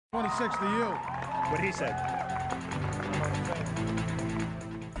26 to you. What he said.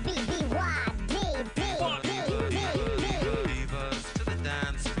 Divas to the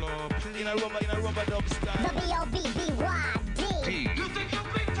dance floor, please. In a rubber dub style. The BobbyD. You think you're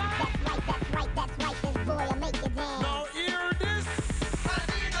big time? That's right, this boy will make you dance. Now hear this.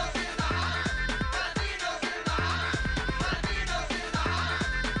 Latinos in the house. Latinos in the house. Latinos in the house.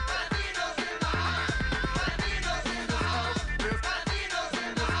 Latinos in the house. Latinos in the house. Latinos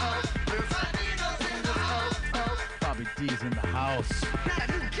in the house. Latinos in the house. Bobby D's in the house. Not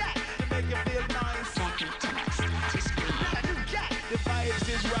a new jack to make you feel nice. Second to my start to scream. Not a new jack. The vibes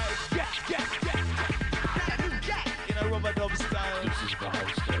is right. Not a new jack in a rubber dub style. This is the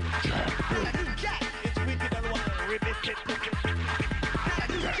house that Not a new jack. It's wicked and wild. Rip it. Not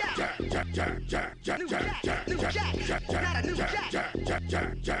a new jack. New jack. Not a new jack.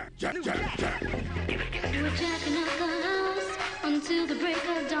 New jack. We're jacking up the house until the break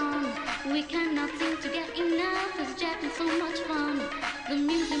of dawn. We cannot seem to get enough. It's jacking so much fun. The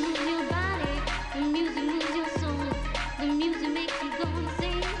music moves your body, the music moves your soul. The music makes you go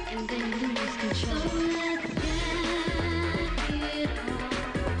insane, and then you lose control. So let's jack it up.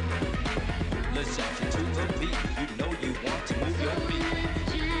 Let's jack it to the beat. You know you want to move your feet.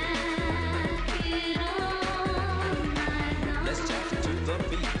 Let's jack it all night long. Let's jack it to the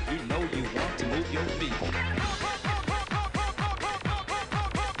beat. You know you want to move your feet.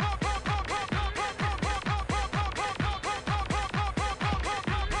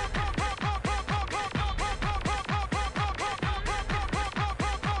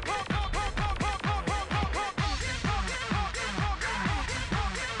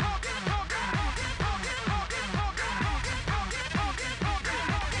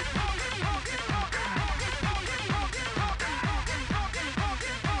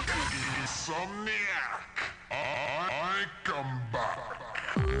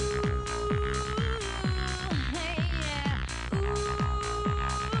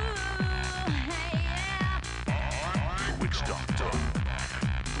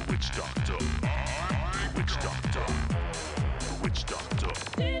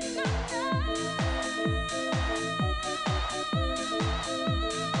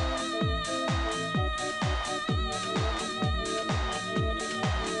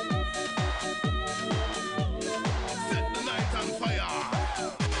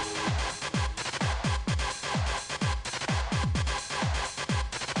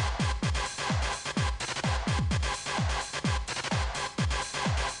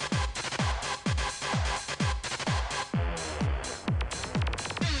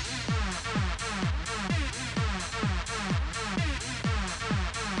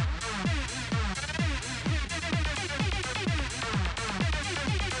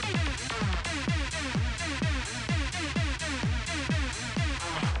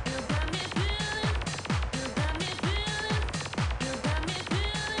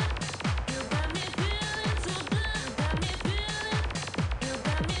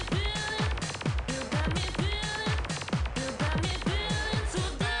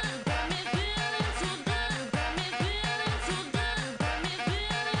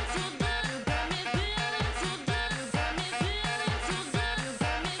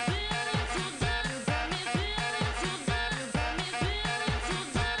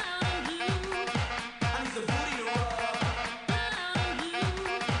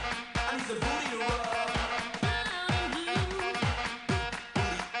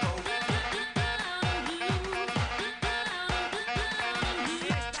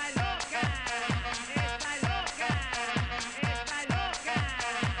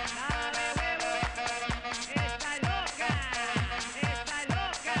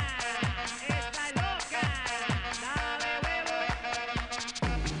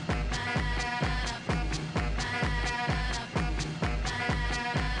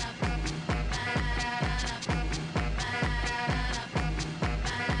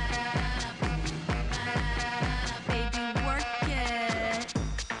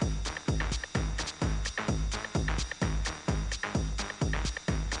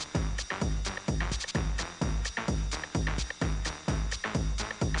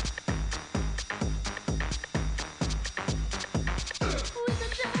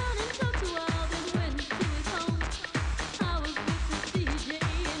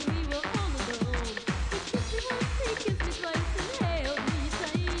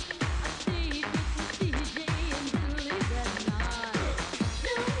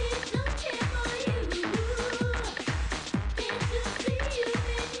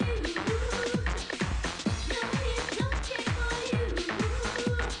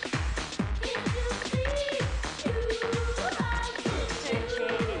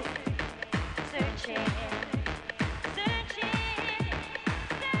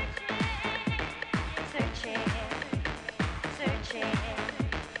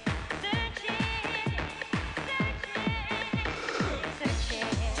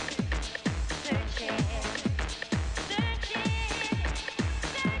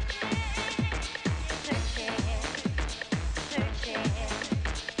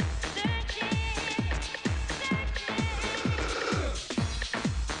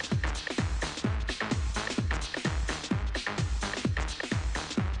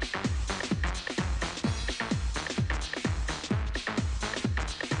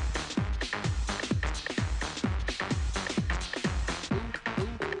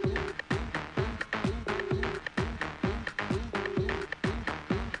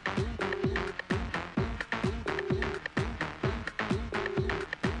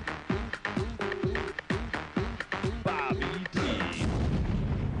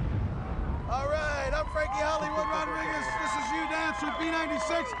 dance with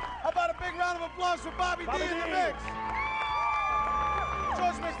B96. How about a big round of applause for Bobby D in the mix?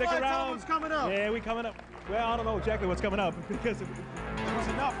 George McFly, Stick tell them around. what's coming up. Yeah, we coming up. Well, I don't know exactly what's coming up because That was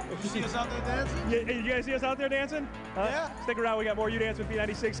enough. Did you see us out there dancing? yeah, you guys see us out there dancing? Yeah. Stick around. We got more You Dance with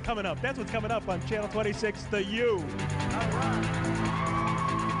B96 coming up. That's what's coming up on Channel 26, The U. All right.